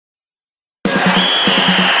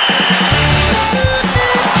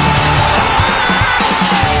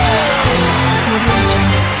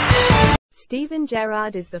Steven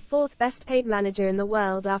Gerrard is the fourth best-paid manager in the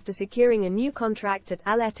world after securing a new contract at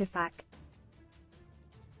T.S.F.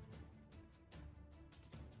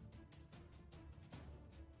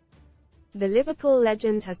 The Liverpool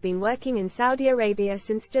legend has been working in Saudi Arabia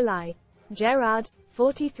since July. Gerrard,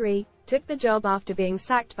 43, took the job after being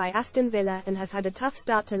sacked by Aston Villa and has had a tough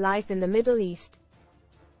start to life in the Middle East.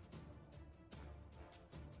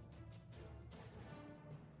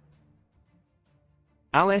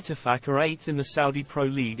 Al-Ettifaq are 8th in the Saudi Pro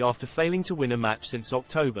League after failing to win a match since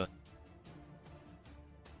October.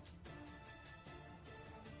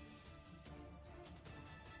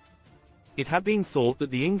 It had been thought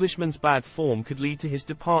that the Englishman's bad form could lead to his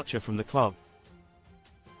departure from the club.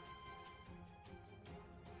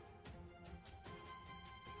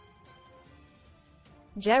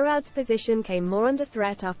 Gerrard's position came more under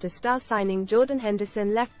threat after star signing Jordan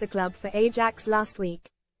Henderson left the club for Ajax last week.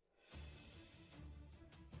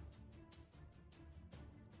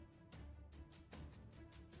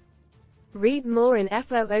 Read more in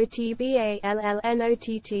FOOTBALLNOTT.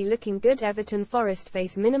 Looking good. Everton Forest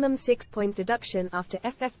face minimum 6-point deduction after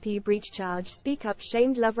FFP breach charge. Speak up.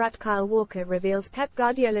 Shamed Loverat. Kyle Walker reveals Pep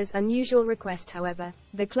Guardiola's unusual request. However,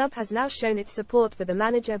 the club has now shown its support for the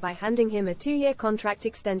manager by handing him a 2-year contract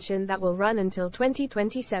extension that will run until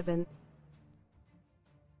 2027.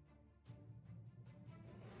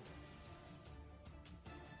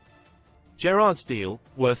 Gerrard's deal,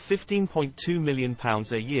 worth £15.2 million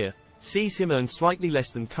a year, sees him earn slightly less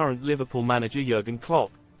than current Liverpool manager Jurgen Klopp,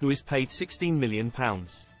 who is paid £16 million.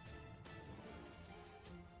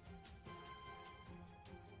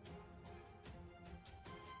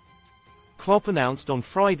 Klopp announced on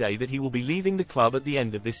Friday that he will be leaving the club at the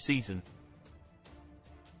end of this season.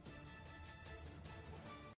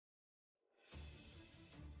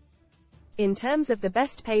 In terms of the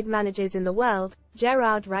best-paid managers in the world,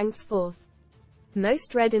 Gerrard ranks 4th.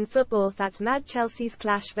 Most read in football. That's mad. Chelsea's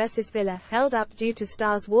clash versus Villa held up due to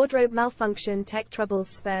stars' wardrobe malfunction. Tech troubles.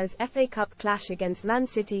 Spurs FA Cup clash against Man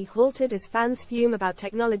City halted as fans fume about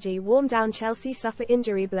technology. Warm down. Chelsea suffer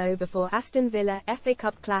injury blow before Aston Villa FA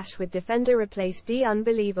Cup clash with defender replaced D.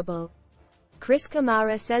 Unbelievable. Chris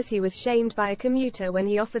Kamara says he was shamed by a commuter when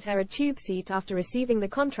he offered her a tube seat after receiving the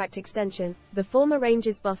contract extension. The former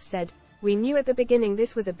Rangers boss said, "We knew at the beginning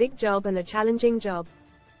this was a big job and a challenging job."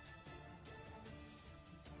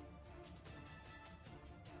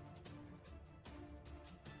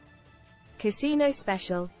 Casino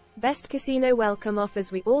special. Best casino welcome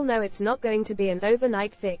offers. We all know it's not going to be an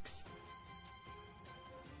overnight fix.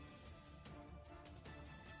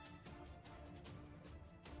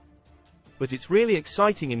 But it's really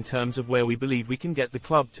exciting in terms of where we believe we can get the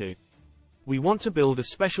club to. We want to build a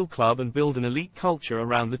special club and build an elite culture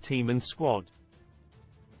around the team and squad.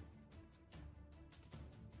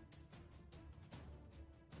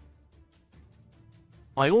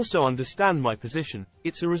 I also understand my position.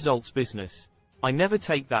 It's a results business. I never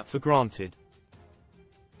take that for granted.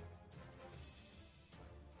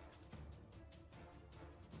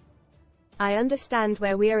 I understand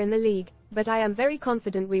where we are in the league, but I am very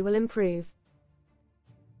confident we will improve.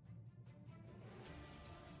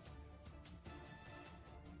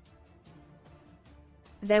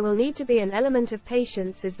 There will need to be an element of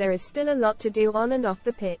patience as there is still a lot to do on and off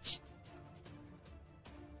the pitch.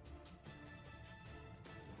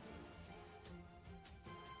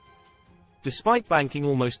 Despite banking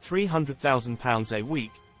almost £300,000 a week,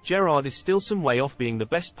 Gerrard is still some way off being the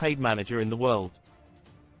best-paid manager in the world.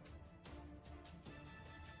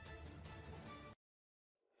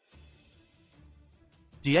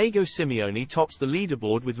 Diego Simeone tops the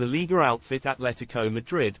leaderboard with La Liga outfit Atletico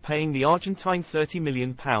Madrid paying the Argentine £30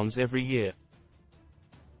 million every year.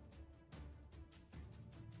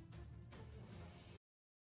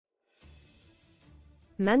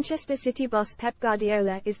 Manchester City boss Pep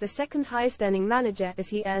Guardiola is the second highest earning manager as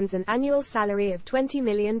he earns an annual salary of £20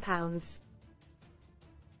 million.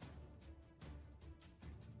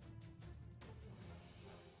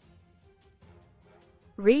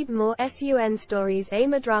 Read more SUN stories.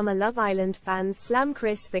 AIMA drama. Love Island fans slam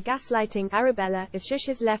Chris for gaslighting Arabella as Shush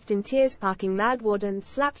is left in tears. Parking mad warden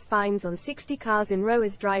slaps fines on 60 cars in row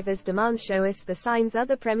as drivers demand show us the signs.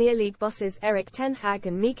 Other Premier League bosses Erik ten Hag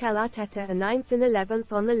and Mikel Arteta are 9th and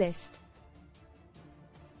 11th on the list.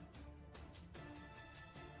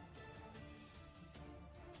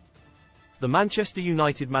 The Manchester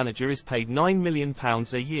United manager is paid £9 million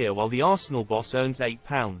a year while the Arsenal boss earns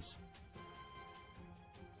 £8.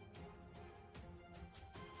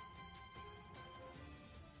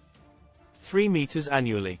 3 meters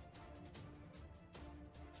annually.